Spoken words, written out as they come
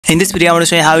In this video, I want to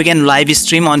show you how you can live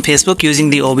stream on Facebook using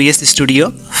the OBS Studio.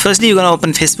 Firstly, you're going to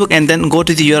open Facebook and then go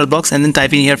to the URL box and then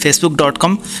type in here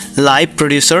facebook.com live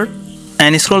producer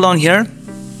and scroll down here,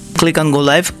 click on go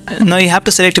live. Now you have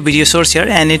to select a video source here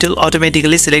and it will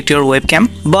automatically select your webcam,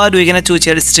 but we're going to choose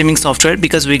here streaming software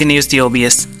because we're going to use the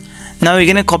OBS. Now we're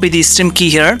going to copy the stream key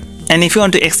here, and if you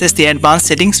want to access the advanced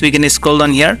settings, we're going to scroll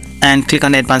down here and click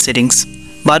on advanced settings,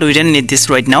 but we don't need this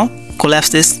right now. Collapse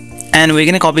this and we're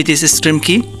going to copy this stream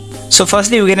key. So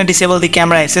firstly, we're going to disable the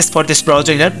camera access for this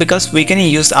browser here because we can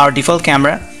use our default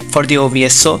camera for the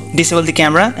OBS. So disable the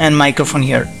camera and microphone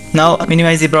here. Now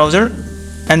minimize the browser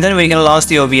and then we're going to launch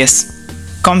the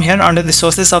OBS. Come here under the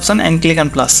sources option and click on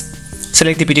plus.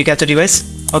 Select the video capture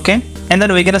device, okay, and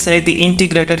then we're going to select the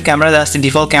integrated camera, that's the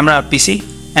default camera of PC,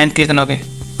 and click on OK.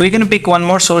 We're going to pick one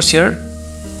more source here.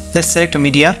 Let's select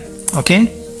media,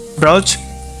 okay, browse.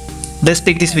 Let's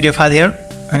pick this video file here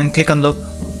and click on look.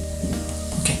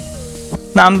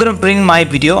 Now I'm going to bring my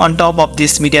video on top of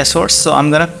this media source, so I'm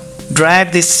going to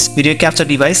drag this video capture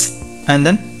device and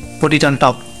then put it on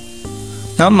top.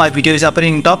 Now my video is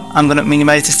appearing on top. I'm going to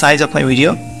minimize the size of my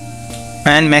video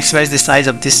and maximize the size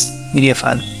of this media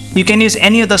file. You can use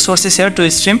any of the sources here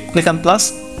to stream. Click on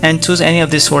plus and choose any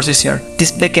of these sources here: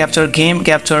 display capture, game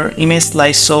capture, image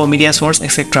slideshow, media source,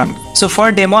 etc. So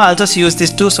for demo, I'll just use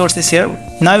these two sources here.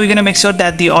 Now we're going to make sure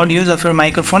that the audios of your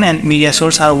microphone and media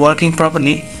source are working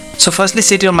properly. So firstly,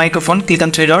 set your microphone, click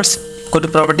on three dots, go to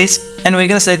properties, and we're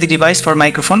going to select the device for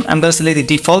microphone. I'm going to select the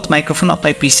default microphone of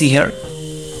my PC here.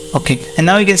 Okay, and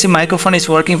now you can see microphone is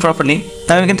working properly.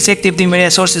 Now we can check if the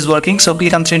media source is working. So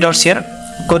click on three dots here,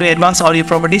 go to advanced audio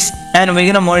properties, and we're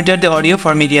going to monitor the audio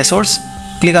for media source.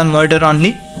 Click on monitor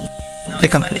only.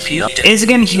 Click on. As you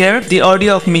can hear, the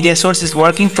audio of media source is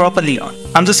working properly.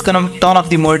 I'm just going to turn off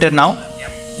the monitor now.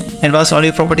 Advanced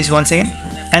audio properties once again,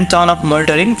 and turn off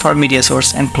monitoring for media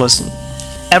source and close.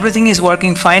 Everything is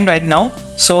working fine right now.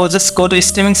 So just go to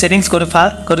streaming settings, go to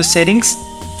file, go to settings,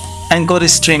 and go to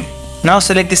stream. Now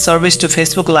select the service to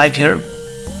Facebook Live here.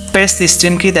 Paste the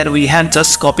stream key that we had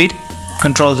just copied,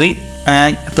 Ctrl V,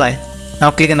 and apply.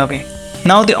 Now click on OK.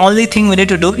 Now the only thing we need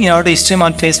to do in order to stream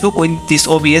on Facebook with this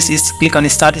OBS is click on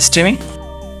start streaming.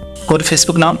 Go to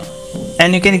Facebook now,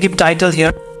 and you can give title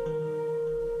here.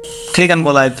 Click on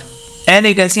go live. And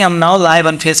you can see I'm now live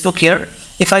on Facebook here.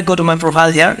 If I go to my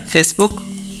profile here, Facebook,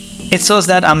 it shows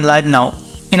that I'm live now.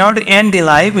 In order to end the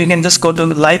live, we can just go to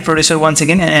live producer once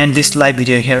again and end this live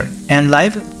video here. And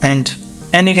live, and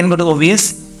you can go to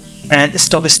OBS and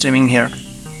stop streaming here.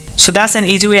 So that's an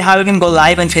easy way how you can go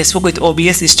live on Facebook with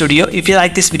OBS Studio. If you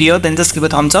like this video, then just give a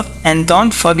thumbs up and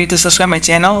don't forget to subscribe my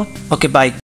channel. Okay, bye.